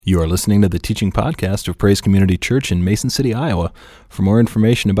You are listening to the teaching podcast of Praise Community Church in Mason City, Iowa. For more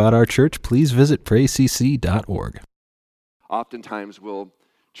information about our church, please visit praisecc.org. Oftentimes we'll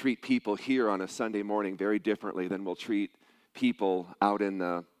treat people here on a Sunday morning very differently than we'll treat people out in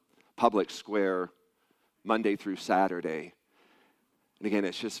the public square Monday through Saturday. And again,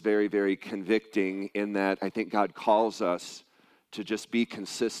 it's just very, very convicting in that I think God calls us to just be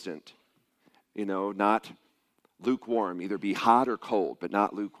consistent, not lukewarm, either be hot or cold, but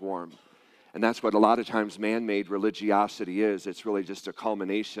not lukewarm. And that's what a lot of times man-made religiosity is. It's really just a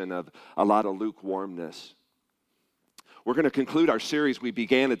culmination of a lot of lukewarmness. We're going to conclude our series we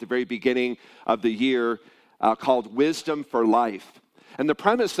began at the very beginning of the year called Wisdom for Life. And the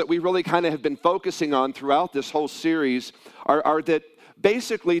premise that we really kind of have been focusing on throughout this whole series are that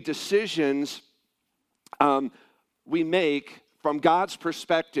basically decisions we make from God's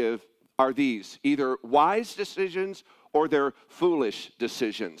perspective are these, either wise decisions or they're foolish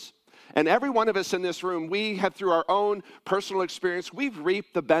decisions. And every one of us in this room, we have, through our own personal experience, we've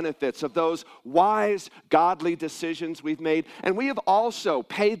reaped the benefits of those wise, godly decisions we've made. And we have also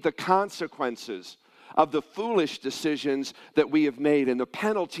paid the consequences of the foolish decisions that we have made and the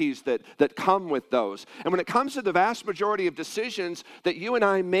penalties that come with those. And when it comes to the vast majority of decisions that you and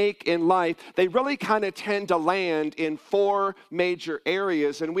I make in life, they really kind of tend to land in four major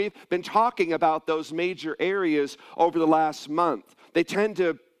areas. And we've been talking about those major areas over the last month. They tend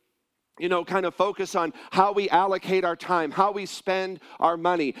to kind of focus on how we allocate our time, how we spend our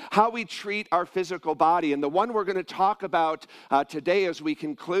money, how we treat our physical body. And the one we're going to talk about today as we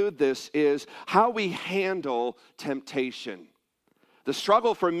conclude this is how we handle temptation. The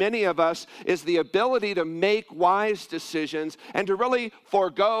struggle for many of us is the ability to make wise decisions and to really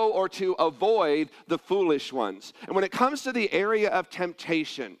forego or to avoid the foolish ones. And when it comes to the area of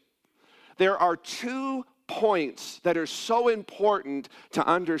temptation, there are two points that are so important to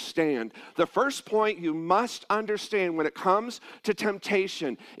understand. The first point you must understand when it comes to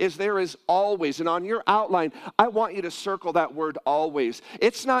temptation is there is always, and on your outline, I want you to circle that word always.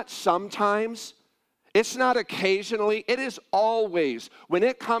 It's not sometimes, it's not occasionally, it is always. When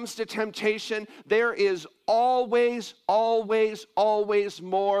it comes to temptation, there is always, always, always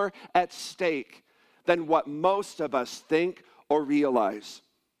more at stake than what most of us think or realize.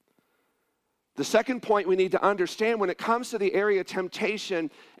 The second point we need to understand when it comes to the area of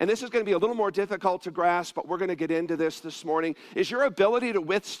temptation, and this is going to be a little more difficult to grasp, but we're going to get into this morning, is your ability to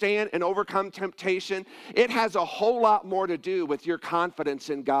withstand and overcome temptation. It has a whole lot more to do with your confidence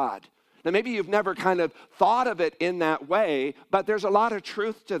in God. Now, maybe you've never kind of thought of it in that way, but there's a lot of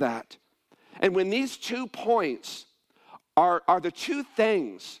truth to that. And when these 2 points are the two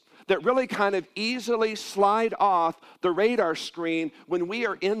things that really kind of easily slide off the radar screen when we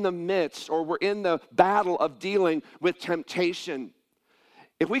are in the midst or we're in the battle of dealing with temptation.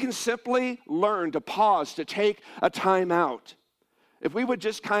 If we can simply learn to pause, to take a time out, if we would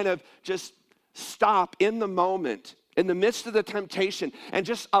just kind of just stop in the moment, in the midst of the temptation, and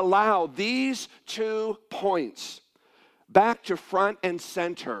just allow these 2 points back to front and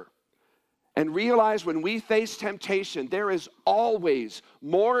center, and realize when we face temptation, there is always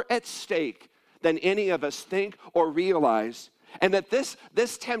more at stake than any of us think or realize. And that this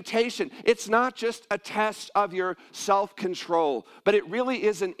temptation, it's not just a test of your self-control, but it really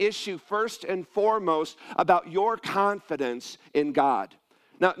is an issue first and foremost about your confidence in God.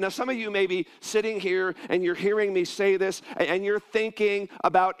 Now, some of you may be sitting here and you're hearing me say this and you're thinking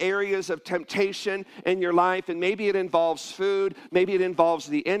about areas of temptation in your life, and maybe it involves food, maybe it involves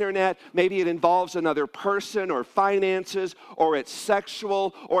the internet, maybe it involves another person or finances, or it's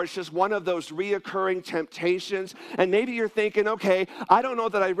sexual, or it's just one of those reoccurring temptations. And maybe you're thinking, okay, I don't know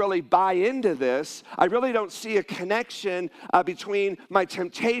that I really buy into this. I really don't see a connection between my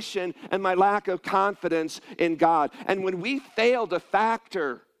temptation and my lack of confidence in God. And when we fail to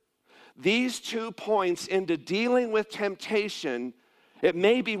factor these 2 points into dealing with temptation, it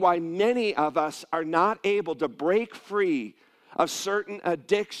may be why many of us are not able to break free of certain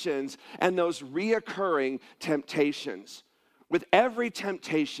addictions and those reoccurring temptations. With every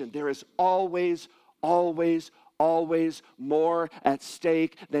temptation, there is always, always, always more at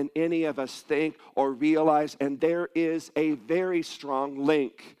stake than any of us think or realize, and there is a very strong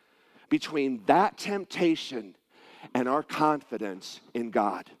link between that temptation and our confidence in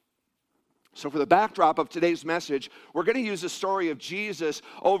God. So for the backdrop of today's message, we're going to use the story of Jesus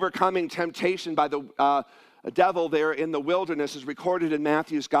overcoming temptation by the devil there in the wilderness as recorded in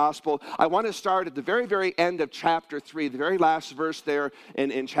Matthew's gospel. I want to start at the very, very end of chapter 3, the very last verse there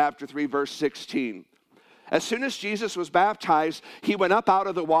in chapter 3, verse 16. As soon as Jesus was baptized, he went up out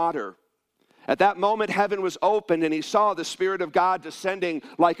of the water. At that moment, heaven was opened, and he saw the Spirit of God descending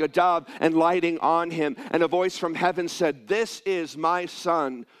like a dove and lighting on him. And a voice from heaven said, "This is my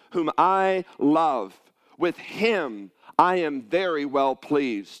Son, whom I love. With him I am very well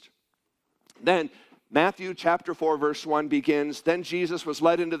pleased." Then Matthew chapter 4, verse 1 begins, "Then Jesus was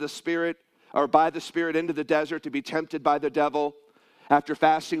led into the Spirit, or by the Spirit into the desert to be tempted by the devil. After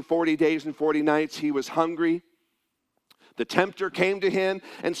fasting 40 days and 40 nights, he was hungry. The tempter came to him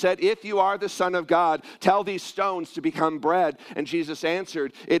and said, 'If you are the Son of God, tell these stones to become bread.' And Jesus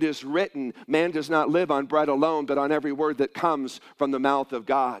answered, 'It is written, man does not live on bread alone, but on every word that comes from the mouth of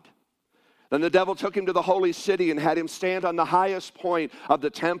God.' Then the devil took him to the holy city and had him stand on the highest point of the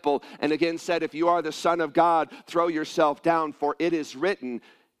temple, and again said, 'If you are the Son of God, throw yourself down, for it is written,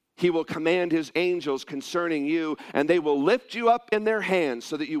 he will command his angels concerning you, and they will lift you up in their hands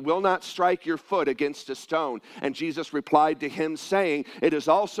so that you will not strike your foot against a stone.' And Jesus replied to him, saying, 'It is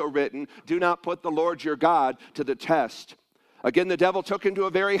also written, do not put the Lord your God to the test.' Again, the devil took him to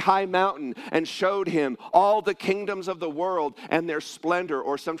a very high mountain and showed him all the kingdoms of the world and their splendor,"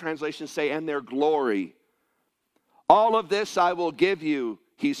 or some translations say, "and their glory. 'All of this I will give you,'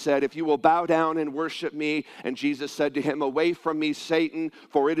 he said, 'if you will bow down and worship me.' And Jesus said to him, 'Away from me, Satan,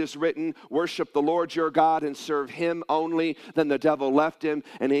 for it is written, worship the Lord your God and serve him only.' Then the devil left him,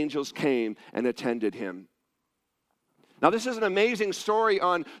 and angels came and attended him." Now, this is an amazing story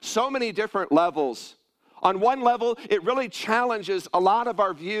on so many different levels. On one level, it really challenges a lot of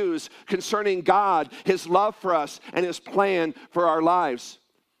our views concerning God, his love for us, and his plan for our lives.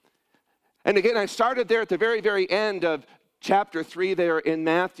 And again, I started there at the very, very end of chapter 3 there in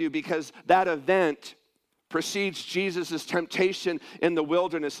Matthew, because that event precedes Jesus' temptation in the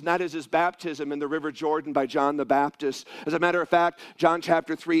wilderness, and that is his baptism in the River Jordan by John the Baptist. As a matter of fact, John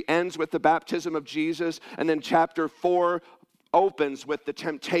chapter 3 ends with the baptism of Jesus, and then chapter 4 opens with the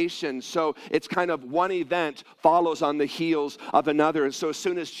temptation. So it's kind of one event follows on the heels of another. And so as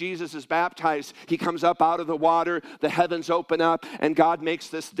soon as Jesus is baptized, he comes up out of the water, the heavens open up, and God makes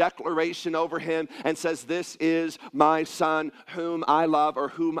this declaration over him and says, "This is my Son whom I love," or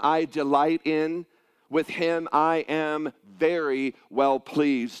 "whom I delight in. With him I am very well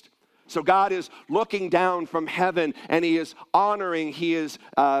pleased." So God is looking down from heaven, and he is honoring, he is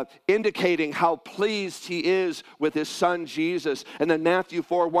indicating how pleased he is with his Son Jesus. And then Matthew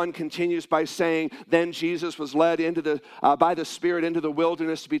 4:1 continues by saying, "Then Jesus was led by the Spirit into the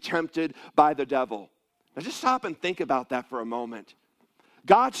wilderness to be tempted by the devil." Now just stop and think about that for a moment.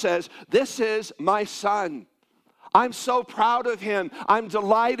 God says, "This is my Son. I'm so proud of him. I'm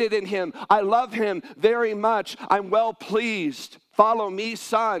delighted in him. I love him very much. I'm well pleased. Follow me,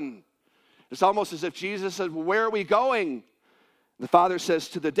 Son." It's almost as if Jesus said, "Well, where are we going?" The Father says,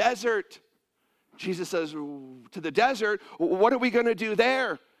 "To the desert." Jesus says, "To the desert? What are we going to do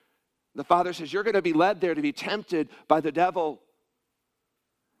there?" The Father says, "You're going to be led there to be tempted by the devil."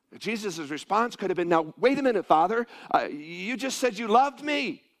 Jesus' response could have been, "Now, wait a minute, Father. You just said you loved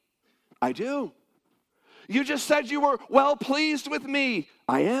me." "I do." "You just said you were well pleased with me."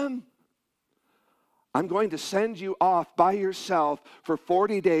 "I am." "I'm going to send you off by yourself for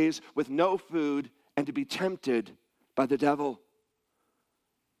 40 days with no food and to be tempted by the devil."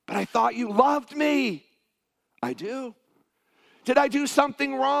 "But I thought you loved me." "I do." "Did I do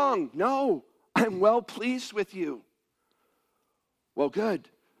something wrong?" "No, I'm well pleased with you." "Well, good.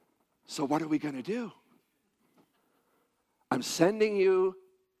 So what are we going to do?" "I'm sending you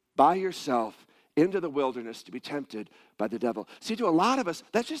by yourself into the wilderness to be tempted by the devil." See, to a lot of us,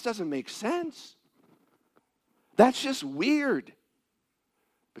 that just doesn't make sense. That's just weird.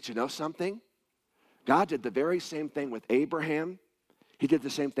 But you know something? God did the very same thing with Abraham. He did the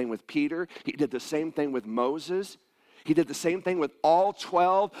same thing with Peter. He did the same thing with Moses. He did the same thing with all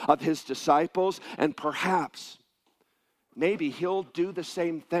 12 of his disciples. And perhaps, maybe he'll do the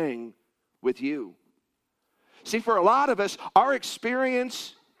same thing with you. See, for a lot of us, our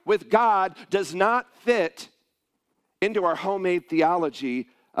experience with God does not fit into our homemade theology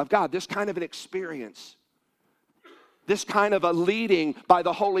of God. This kind of an experience, this kind of a leading by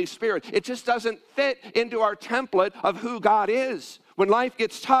the Holy Spirit, it just doesn't fit into our template of who God is. When life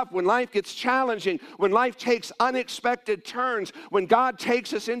gets tough, when life gets challenging, when life takes unexpected turns, when God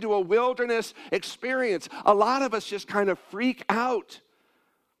takes us into a wilderness experience, a lot of us just kind of freak out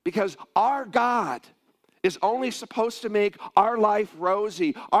because our God is only supposed to make our life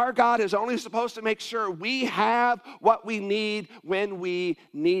rosy. Our God is only supposed to make sure we have what we need when we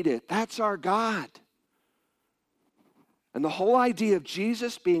need it. That's our God. And the whole idea of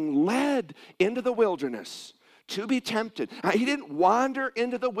Jesus being led into the wilderness to be tempted. He didn't wander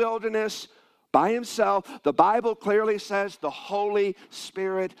into the wilderness by himself. The Bible clearly says the Holy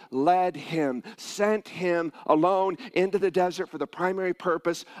Spirit led him, sent him alone into the desert for the primary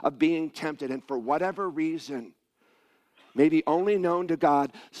purpose of being tempted. And for whatever reason, maybe only known to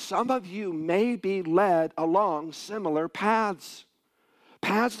God, some of you may be led along similar paths.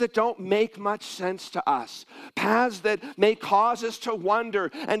 Paths that don't make much sense to us. Paths that may cause us to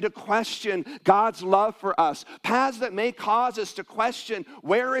wonder and to question God's love for us. Paths that may cause us to question,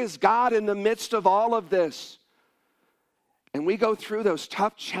 where is God in the midst of all of this? And we go through those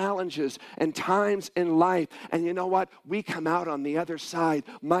tough challenges and times in life. And you know what? We come out on the other side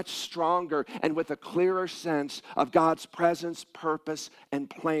much stronger and with a clearer sense of God's presence, purpose, and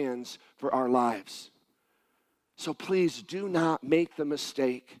plans for our lives. So please do not make the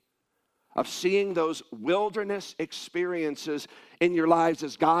mistake of seeing those wilderness experiences in your lives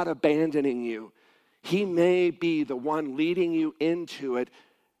as God abandoning you. He may be the one leading you into it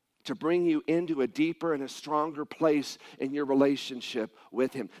to bring you into a deeper and a stronger place in your relationship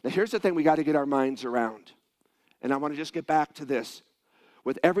with him. Now here's the thing we got to get our minds around. And I want to just get back to this.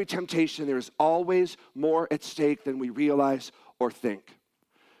 With every temptation, there is always more at stake than we realize or think.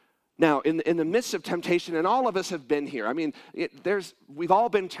 Now, in the midst of temptation, and all of us have been here. I mean, we've all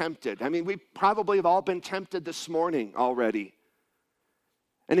been tempted. I mean, we probably have all been tempted this morning already.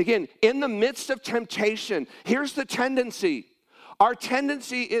 And again, in the midst of temptation, here's the tendency. Our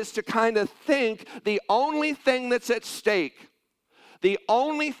tendency is to kind of think the only thing that's at stake, the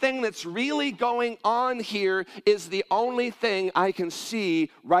only thing that's really going on here is the only thing I can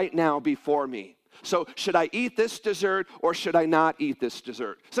see right now before me. So should I eat this dessert or should I not eat this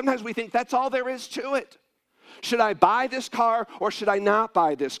dessert? Sometimes we think that's all there is to it. Should I buy this car or should I not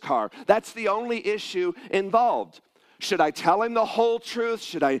buy this car? That's the only issue involved. Should I tell him the whole truth?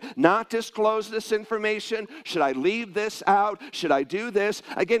 Should I not disclose this information? Should I leave this out? Should I do this?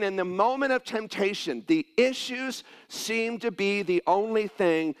 Again, in the moment of temptation, the issues seem to be the only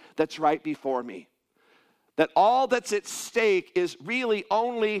thing that's right before me. That all that's at stake is really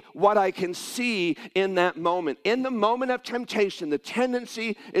only what I can see in that moment. In the moment of temptation, the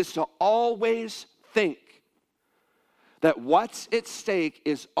tendency is to always think that what's at stake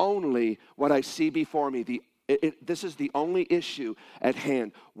is only what I see before me. This is the only issue at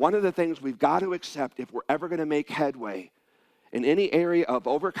hand. One of the things we've got to accept if we're ever going to make headway in any area of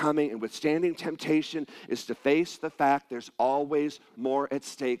overcoming and withstanding temptation is to face the fact there's always more at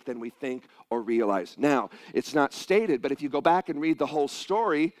stake than we think or realize. Now, it's not stated, but if you go back and read the whole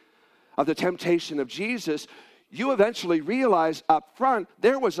story of the temptation of Jesus, you eventually realize up front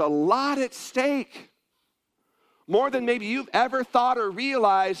there was a lot at stake. More than maybe you've ever thought or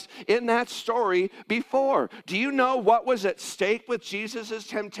realized in that story before. Do you know what was at stake with Jesus'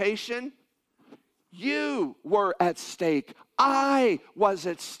 temptation? You were at stake. I was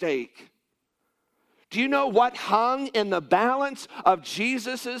at stake. Do you know what hung in the balance of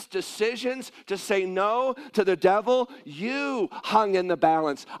Jesus' decisions to say no to the devil? You hung in the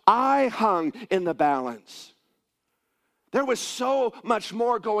balance. I hung in the balance. There was so much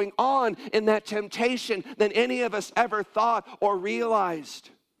more going on in that temptation than any of us ever thought or realized.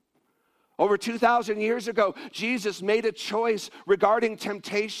 Over 2,000 years ago, Jesus made a choice regarding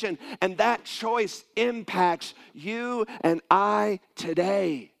temptation, and that choice impacts you and I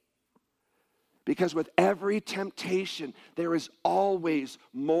today. Because with every temptation, there is always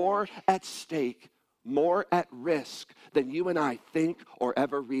more at stake, more at risk than you and I think or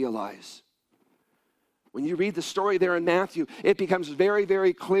ever realize. When you read the story there in Matthew, it becomes very,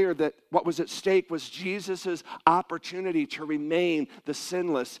 very clear that what was at stake was Jesus' opportunity to remain the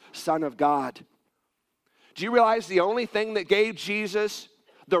sinless Son of God. Do you realize the only thing that gave Jesus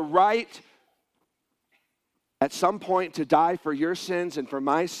the right at some point to die for your sins and for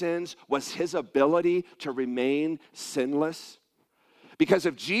my sins was his ability to remain sinless? Because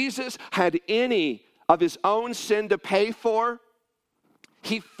if Jesus had any of his own sin to pay for,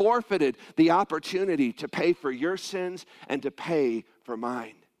 he forfeited the opportunity to pay for your sins and to pay for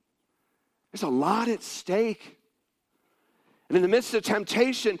mine. There's a lot at stake. And in the midst of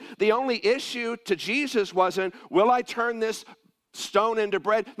temptation, the only issue to Jesus wasn't, will I turn this stone into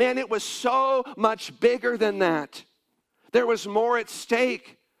bread? Man, it was so much bigger than that. There was more at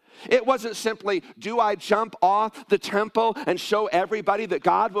stake. It wasn't simply, do I jump off the temple and show everybody that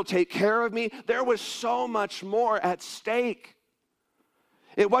God will take care of me? There was so much more at stake.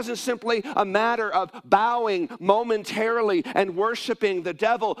 It wasn't simply a matter of bowing momentarily and worshiping the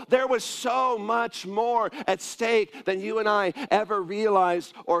devil. There was so much more at stake than you and I ever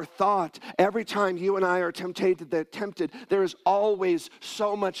realized or thought. Every time you and I are tempted, there is always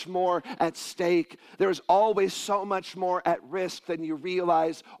so much more at stake. There is always so much more at risk than you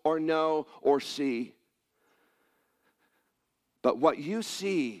realize or know or see. But what we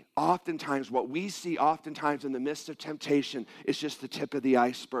see oftentimes in the midst of temptation is just the tip of the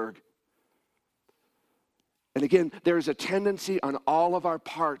iceberg. And again, there is a tendency on all of our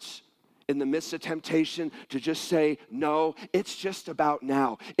parts in the midst of temptation to just say, no, it's just about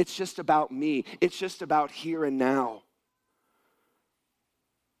now. It's just about me. It's just about here and now.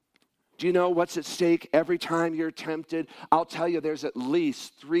 Do you know what's at stake every time you're tempted? I'll tell you, there's at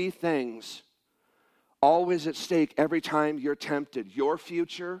least 3 things always at stake every time you're tempted: your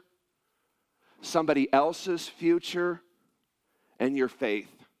future, somebody else's future, and your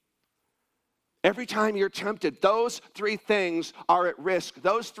faith. Every time you're tempted, those 3 things are at risk.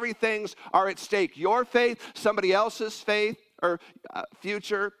 Those 3 things are at stake: your faith, somebody else's faith or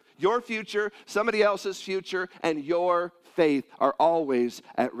future, your future, somebody else's future, and your faith are always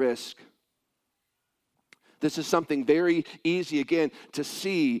at risk. This is something very easy, again, to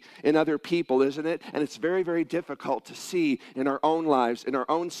see in other people, isn't it? And it's very, very difficult to see in our own lives, in our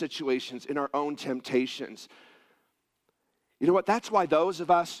own situations, in our own temptations. You know what? That's why those of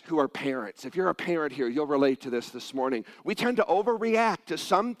us who are parents, if you're a parent here, you'll relate to this morning. We tend to overreact to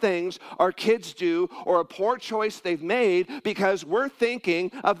some things our kids do or a poor choice they've made because we're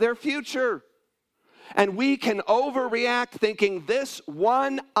thinking of their future. And we can overreact thinking this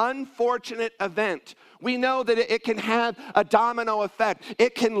one unfortunate event, we know that it can have a domino effect.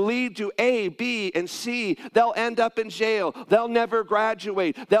 It can lead to A, B, and C. They'll end up in jail. They'll never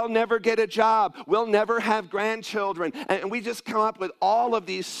graduate. They'll never get a job. We'll never have grandchildren. And we just come up with all of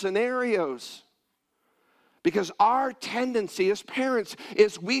these scenarios. Because our tendency as parents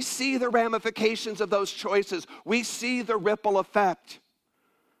is we see the ramifications of those choices. We see the ripple effect.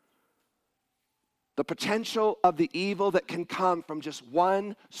 The potential of the evil that can come from just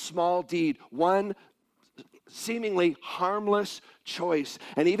one small deed, one seemingly harmless choice.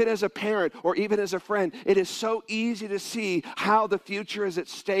 And even as a parent or even as a friend, it is so easy to see how the future is at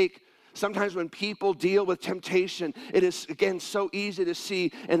stake. Sometimes when people deal with temptation, it is, again, so easy to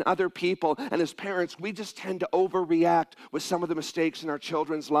see in other people. And as parents, we just tend to overreact with some of the mistakes in our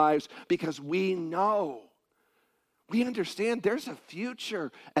children's lives because we know, we understand there's a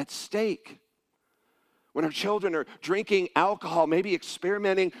future at stake. When our children are drinking alcohol, maybe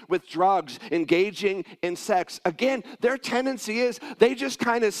experimenting with drugs, engaging in sex, again, their tendency is they just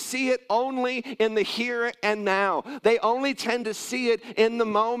kind of see it only in the here and now. They only tend to see it in the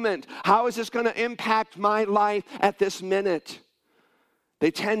moment. How is this going to impact my life at this minute? They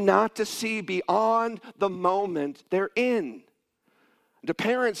tend not to see beyond the moment they're in. To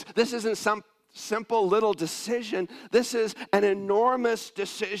parents, this isn't some simple little decision. This is an enormous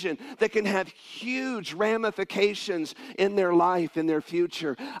decision that can have huge ramifications in their life, in their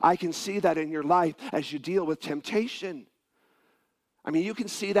future. I can see that in your life as you deal with temptation. I mean, you can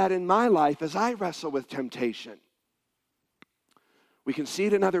see that in my life as I wrestle with temptation. We can see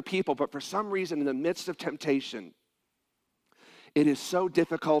it in other people, but for some reason, in the midst of temptation, it is so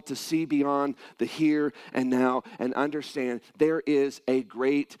difficult to see beyond the here and now and understand there is a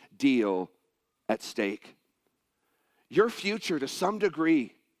great deal at stake. Your future, to some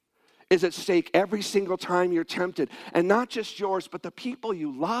degree, is at stake every single time you're tempted. And not just yours, but the people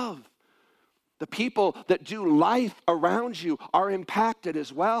you love. The people that do life around you are impacted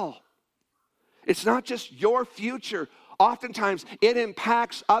as well. It's not just your future. Oftentimes, it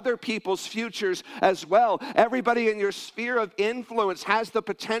impacts other people's futures as well. Everybody in your sphere of influence has the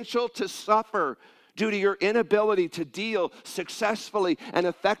potential to suffer due to your inability to deal successfully and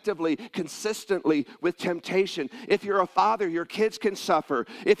effectively, consistently with temptation. If you're a father, your kids can suffer.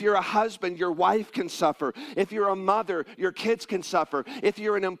 If you're a husband, your wife can suffer. If you're a mother, your kids can suffer. If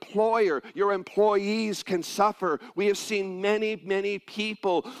you're an employer, your employees can suffer. We have seen many, many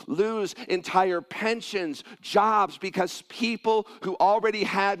people lose entire pensions, jobs, because people who already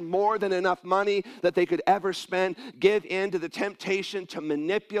had more than enough money that they could ever spend give in to the temptation to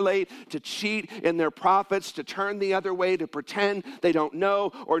manipulate, to cheat in their profits, to turn the other way, to pretend they don't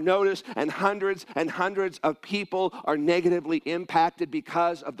know or notice, and hundreds of people are negatively impacted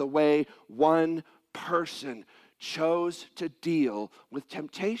because of the way one person chose to deal with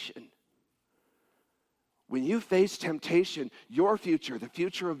temptation. When you face temptation, your future, the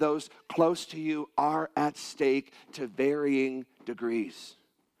future of those close to you, are at stake to varying degrees.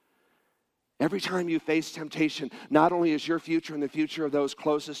 Every time you face temptation, not only is your future and the future of those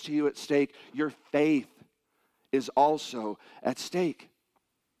closest to you at stake, your faith is also at stake.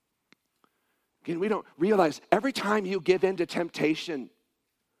 Again, we don't realize every time you give in to temptation,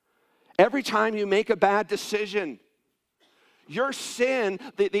 every time you make a bad decision, your sin,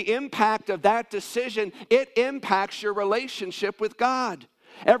 the impact of that decision, it impacts your relationship with God.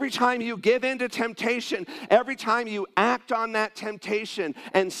 Every time you give in to temptation, every time you act on that temptation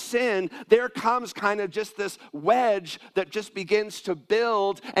and sin, there comes kind of just this wedge that just begins to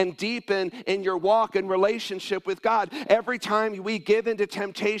build and deepen in your walk and relationship with God. Every time we give in to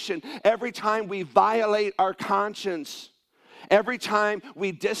temptation, every time we violate our conscience, every time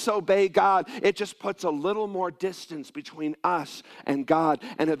we disobey God, it just puts a little more distance between us and God.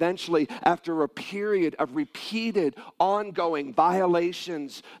 And eventually, after a period of repeated, ongoing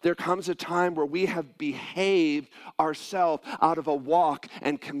violations, there comes a time where we have behaved ourselves out of a walk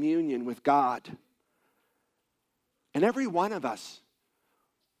and communion with God. And every one of us,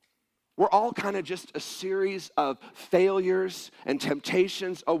 we're all kind of just a series of failures and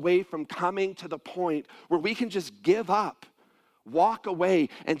temptations away from coming to the point where we can just give up, walk away,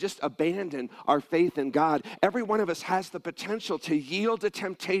 and just abandon our faith in God. Every one of us has the potential to yield to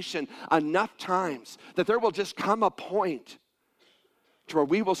temptation enough times that there will just come a point to where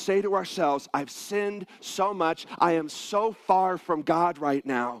we will say to ourselves, I've sinned so much, I am so far from God right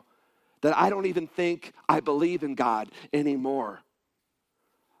now that I don't even think I believe in God anymore.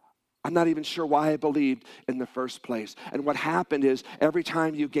 I'm not even sure why I believed in the first place. And what happened is every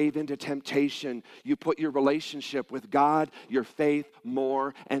time you gave into temptation, you put your relationship with God, your faith,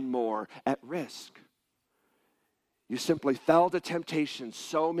 more and more at risk. You simply fell to temptation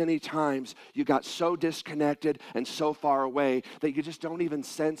so many times, you got so disconnected and so far away that you just don't even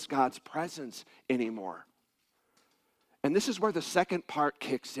sense God's presence anymore. And this is where the second part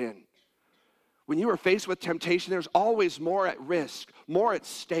kicks in. When you are faced with temptation, there's always more at risk, more at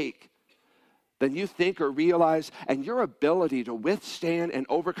stake than you think or realize, and your ability to withstand and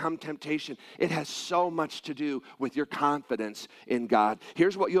overcome temptation, it has so much to do with your confidence in God.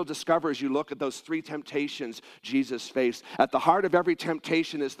 Here's what you'll discover as you look at those three temptations Jesus faced. At the heart of every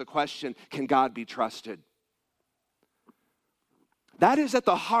temptation is the question, can God be trusted? That is at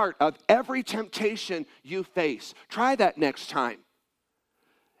the heart of every temptation you face. Try that next time.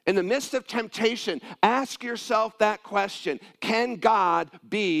 In the midst of temptation, ask yourself that question, can God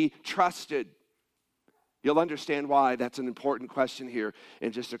be trusted? You'll understand why that's an important question here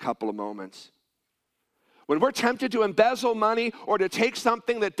in just a couple of moments. When we're tempted to embezzle money or to take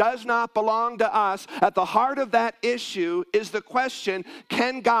something that does not belong to us, at the heart of that issue is the question,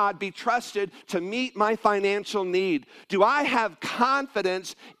 can God be trusted to meet my financial need? Do I have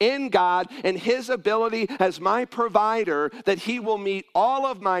confidence in God and His ability as my provider that He will meet all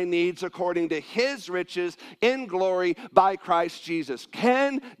of my needs according to His riches in glory by Christ Jesus?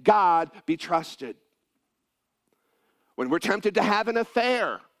 Can God be trusted? When we're tempted to have an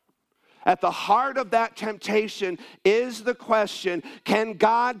affair, at the heart of that temptation is the question, can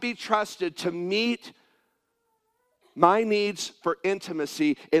God be trusted to meet my needs for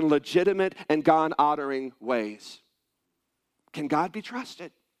intimacy in legitimate and God-honoring ways? Can God be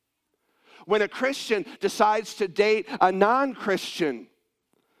trusted? When a Christian decides to date a non-Christian,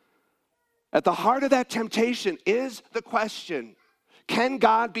 at the heart of that temptation is the question, can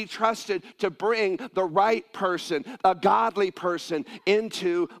God be trusted to bring the right person, a godly person,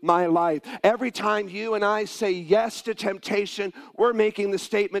 into my life? Every time you and I say yes to temptation, we're making the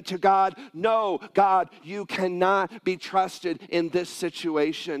statement to God, no, God, you cannot be trusted in this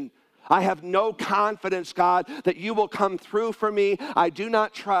situation. I have no confidence, God, that you will come through for me. I do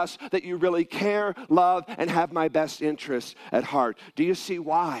not trust that you really care, love, and have my best interests at heart. Do you see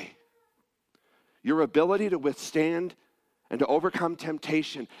why? Your ability to withstand and to overcome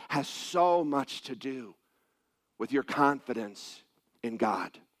temptation has so much to do with your confidence in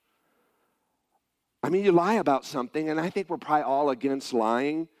God. I mean, you lie about something, and I think we're probably all against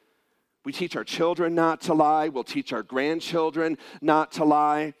lying. We teach our children not to lie. We'll teach our grandchildren not to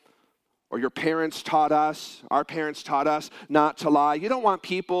lie. Or your parents taught us, our parents taught us not to lie. You don't want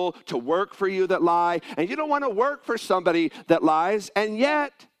people to work for you that lie, and you don't want to work for somebody that lies, and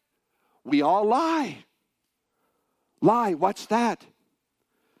yet we all lie. Lie, what's that?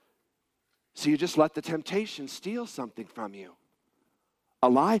 So you just let the temptation steal something from you. A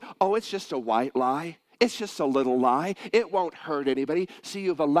lie? Oh, it's just a white lie. It's just a little lie. It won't hurt anybody. See,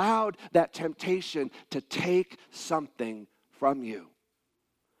 you've allowed that temptation to take something from you.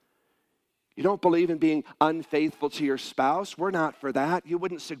 You don't believe in being unfaithful to your spouse? We're not for that. You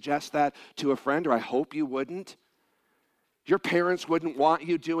wouldn't suggest that to a friend, or I hope you wouldn't. Your parents wouldn't want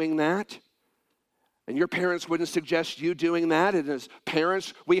you doing that. And your parents wouldn't suggest you doing that. And as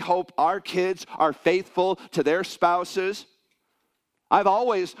parents, we hope our kids are faithful to their spouses. I've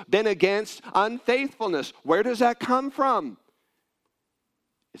always been against unfaithfulness. Where does that come from?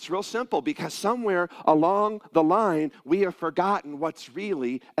 It's real simple, because somewhere along the line, we have forgotten what's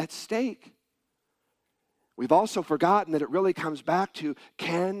really at stake. We've also forgotten that it really comes back to,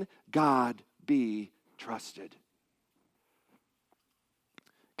 can God be trusted?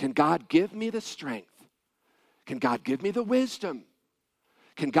 Can God give me the strength? Can God give me the wisdom?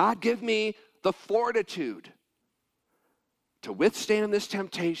 Can God give me the fortitude to withstand this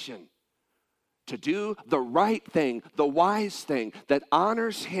temptation, to do the right thing, the wise thing that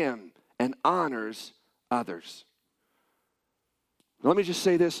honors Him and honors others? Let me just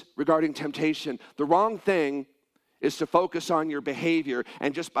say this regarding temptation. The wrong thing is to focus on your behavior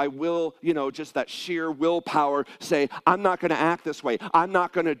and just by will, just that sheer willpower say, I'm not going to act this way. I'm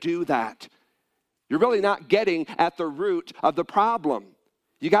not going to do that. You're really not getting at the root of the problem.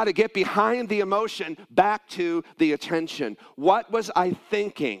 You got to get behind the emotion, back to the attention. What was I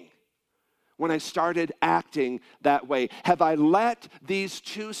thinking when I started acting that way? Have I let these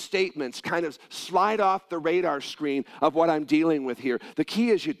two statements kind of slide off the radar screen of what I'm dealing with here? The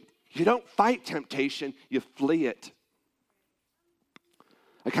key is you don't fight temptation, you flee it.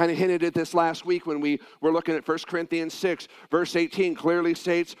 I kind of hinted at this last week when we were looking at 1 Corinthians 6. Verse 18 clearly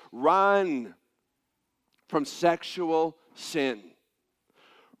states, run from sexual sin.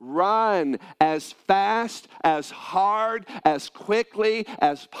 Run as fast, as hard, as quickly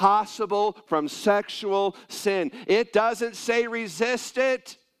as possible from sexual sin. It doesn't say resist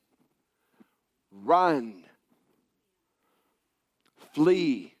it. Run.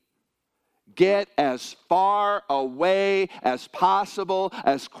 Flee. Get as far away as possible,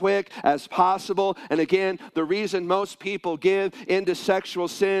 as quick as possible. And again, the reason most people give into sexual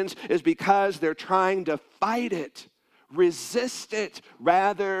sins is because they're trying to fight it, resist it,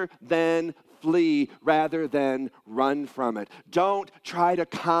 rather than flee, rather than run from it. Don't try to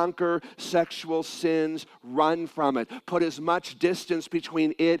conquer sexual sins, run from it. Put as much distance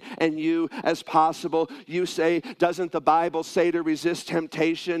between it and you as possible. You say, doesn't the Bible say to resist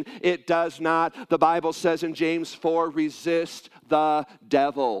temptation? It does not. The Bible says in James 4, resist the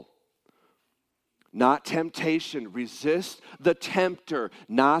devil. Not temptation. Resist the tempter,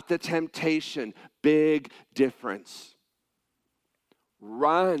 not the temptation. Big difference.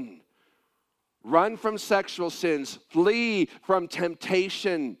 Run. Run from sexual sins. Flee from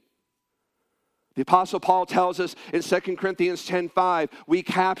temptation. The Apostle Paul tells us in 2 Corinthians 10:5, we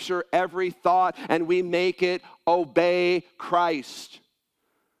capture every thought and we make it obey Christ.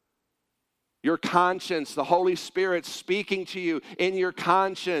 Your conscience, the Holy Spirit speaking to you in your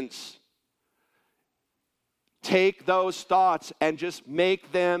conscience. Take those thoughts and just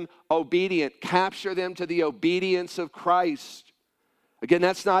make them obedient. Capture them to the obedience of Christ. Again,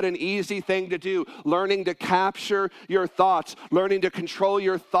 that's not an easy thing to do. Learning to capture your thoughts, learning to control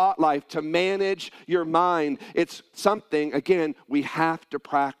your thought life, to manage your mind. It's something, again, we have to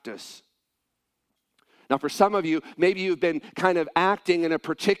practice. Now, for some of you, maybe you've been kind of acting in a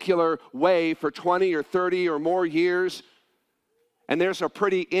particular way for 20 or 30 or more years, and there's a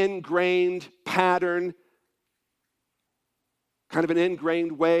pretty ingrained pattern, kind of an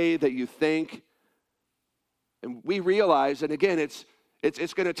ingrained way that you think. And we realize, and again,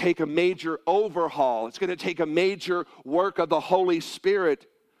 it's going to take a major overhaul. It's going to take a major work of the Holy Spirit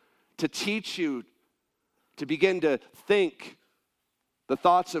to teach you to begin to think the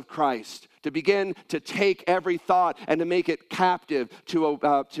thoughts of Christ, to begin to take every thought and to make it captive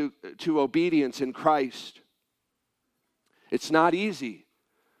to obedience in Christ. It's not easy.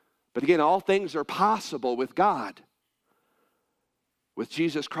 But again, all things are possible with God, with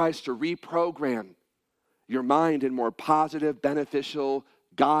Jesus Christ to reprogram your mind in more positive, beneficial,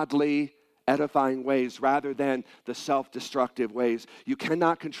 godly, edifying ways rather than the self-destructive ways. You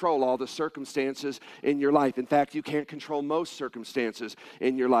cannot control all the circumstances in your life. In fact, you can't control most circumstances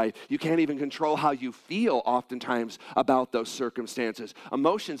in your life. You can't even control how you feel oftentimes about those circumstances.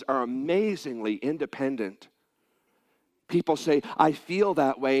 Emotions are amazingly independent. People say, I feel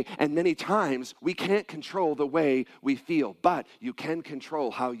that way, and many times we can't control the way we feel, but you can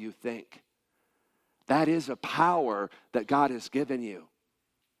control how you think. That is a power that God has given you.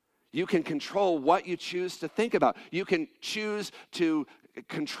 You can control what you choose to think about. You can choose to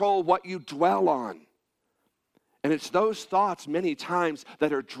control what you dwell on. And it's those thoughts many times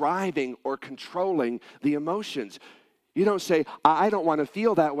that are driving or controlling the emotions. You don't say, I don't want to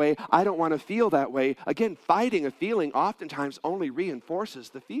feel that way. I don't want to feel that way. Again, fighting a feeling oftentimes only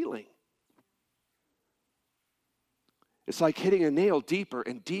reinforces the feeling. It's like hitting a nail deeper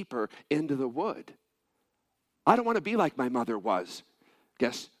and deeper into the wood. I don't want to be like my mother was.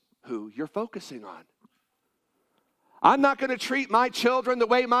 Guess who you're focusing on? I'm not going to treat my children the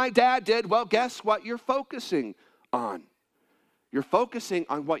way my dad did. Well, guess what you're focusing on? You're focusing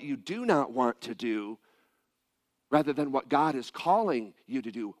on what you do not want to do rather than what God is calling you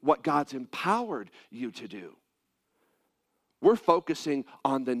to do, what God's empowered you to do. We're focusing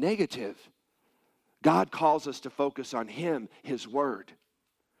on the negative. God calls us to focus on Him, His Word.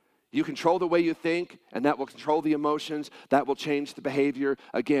 You control the way you think, and that will control the emotions. That will change the behavior.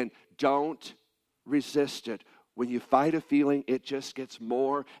 Again, don't resist it. When you fight a feeling, it just gets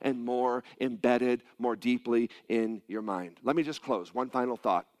more and more embedded, more deeply in your mind. Let me just close. One final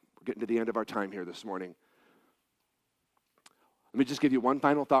thought. We're getting to the end of our time here this morning. Let me just give you one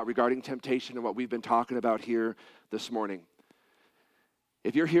final thought regarding temptation and what we've been talking about here this morning.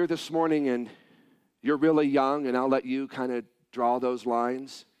 If you're here this morning and you're really young, and I'll let you kind of draw those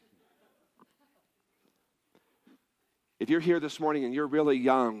lines. If you're here this morning and you're really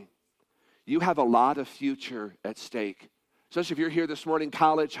young, you have a lot of future at stake. Especially if you're here this morning,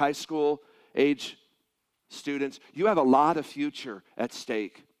 college, high school age students, you have a lot of future at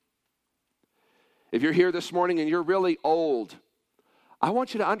stake. If you're here this morning and you're really old, I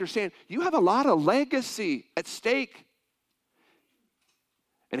want you to understand you have a lot of legacy at stake.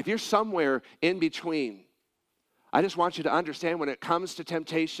 And if you're somewhere in between, I just want you to understand when it comes to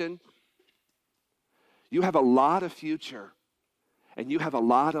temptation, you have a lot of future and you have a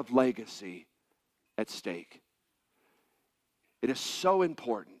lot of legacy at stake. It is so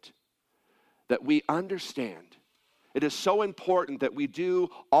important that we understand. It is so important that we do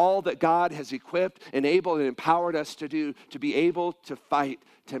all that God has equipped, enabled, and empowered us to do to be able to fight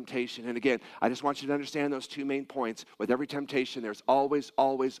temptation. And again, I just want you to understand those two main points. With every temptation, there's always,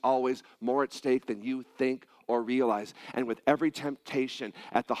 always, always more at stake than you think or realize. And with every temptation,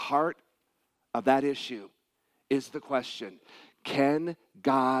 at the heart of that issue is the question, can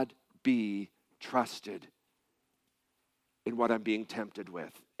God be trusted in what I'm being tempted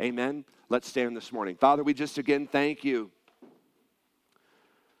with? Amen? Let's stand this morning. Father, we just again thank you.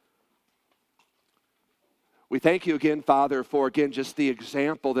 We thank you again, Father, for again just the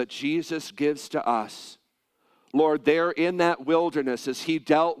example that Jesus gives to us. Lord, there in that wilderness as He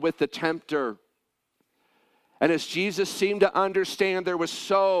dealt with the tempter, and as Jesus seemed to understand there was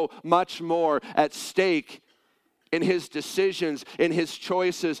so much more at stake in His decisions, in His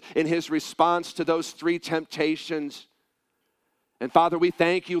choices, in His response to those three temptations. And Father, we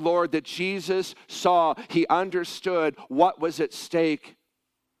thank you, Lord, that Jesus saw, He understood what was at stake.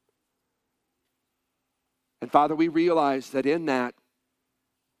 And Father, we realize that in that,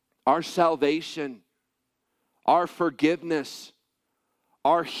 our salvation, our forgiveness,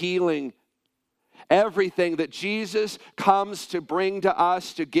 our healing, everything that Jesus comes to bring to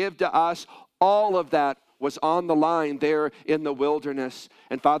us, to give to us, all of that was on the line there in the wilderness.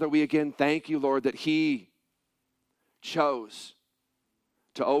 And Father, we again thank you, Lord, that He chose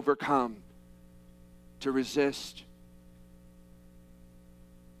to overcome, to resist.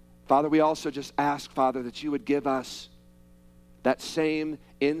 Father, we also just ask, Father, that you would give us that same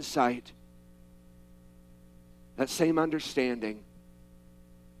insight, that same understanding.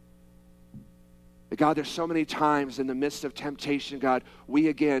 God, there's so many times in the midst of temptation, God, we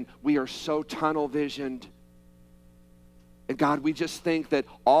are so tunnel visioned. And God, we just think that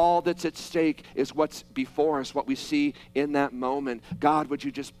all that's at stake is what's before us, what we see in that moment. God, would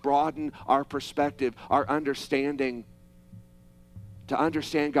you just broaden our perspective, our understanding, to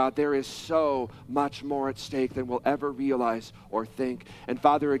understand, God, there is so much more at stake than we'll ever realize or think. And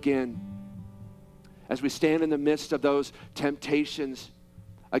Father, again, as we stand in the midst of those temptations,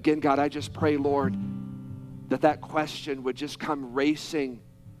 again, God, I just pray, Lord, that question would just come racing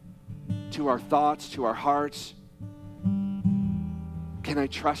to our thoughts, to our hearts. Can I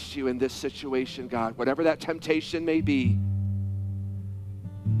trust you in this situation, God? Whatever that temptation may be,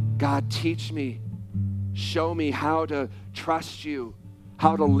 God, teach me, show me how to trust you,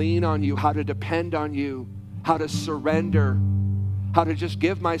 how to lean on you, how to depend on you, how to surrender, how to just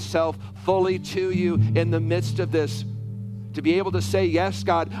give myself fully to you in the midst of this. To be able to say, yes,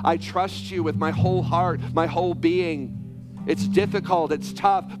 God, I trust you with my whole heart, my whole being. It's difficult, it's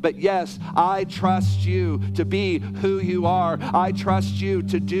tough, but yes, I trust you to be who you are. I trust you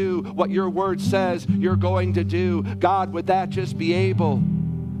to do what your word says you're going to do. God, would that just be able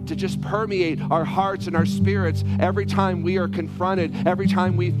to just permeate our hearts and our spirits every time we are confronted, every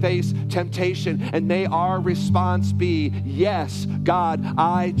time we face temptation, and may our response be, yes, God,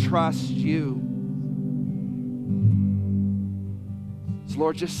 I trust you.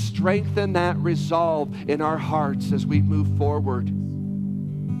 Lord, just strengthen that resolve in our hearts as we move forward.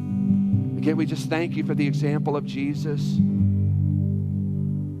 Again, we just thank you for the example of Jesus.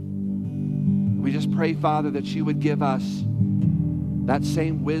 We just pray, Father, that you would give us that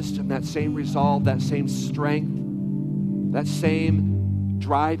same wisdom, that same resolve, that same strength, that same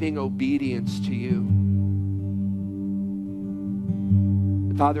driving obedience to you.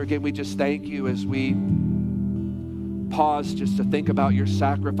 And Father, again, we just thank you as we pause just to think about your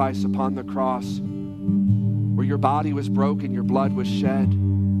sacrifice upon the cross, where your body was broken, your blood was shed.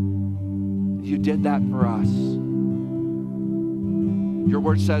 You did that for us. Your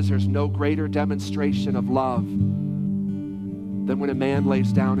word says there's no greater demonstration of love than when a man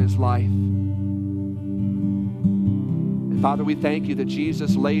lays down his life. And Father, we thank you that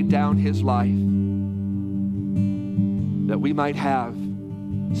Jesus laid down his life that we might have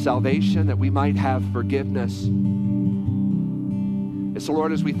salvation, that we might have forgiveness. And so,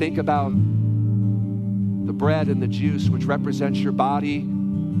 Lord, as we think about the bread and the juice, which represents your body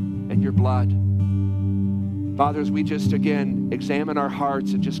and your blood, Father, as we just again examine our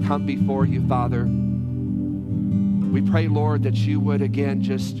hearts and just come before you, Father, we pray, Lord, that you would again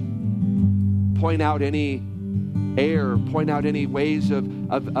just point out any error, point out any ways of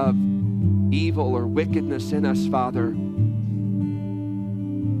evil or wickedness in us, Father.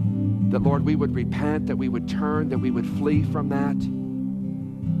 That, Lord, we would repent, that we would turn, that we would flee from that.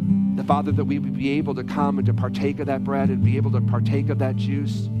 That, Father, that we would be able to come and to partake of that bread and be able to partake of that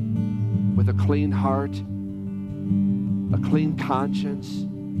juice with a clean heart, a clean conscience.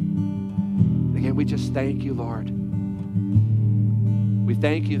 Again, we just thank you, Lord. We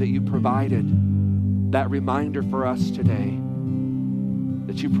thank you that you provided that reminder for us today,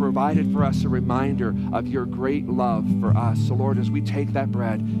 that you provided for us a reminder of your great love for us. So, Lord, as we take that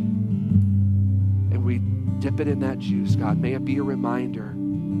bread and we dip it in that juice, God, may it be a reminder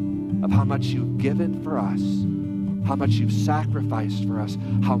of how much you've given for us, how much you've sacrificed for us,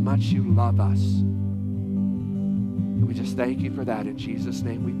 how much you love us. And we just thank you for that. In Jesus'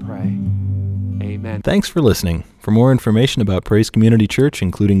 name we pray. Amen. Thanks for listening. For more information about Praise Community Church,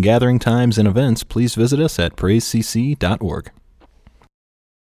 including gathering times and events, please visit us at praisecc.org.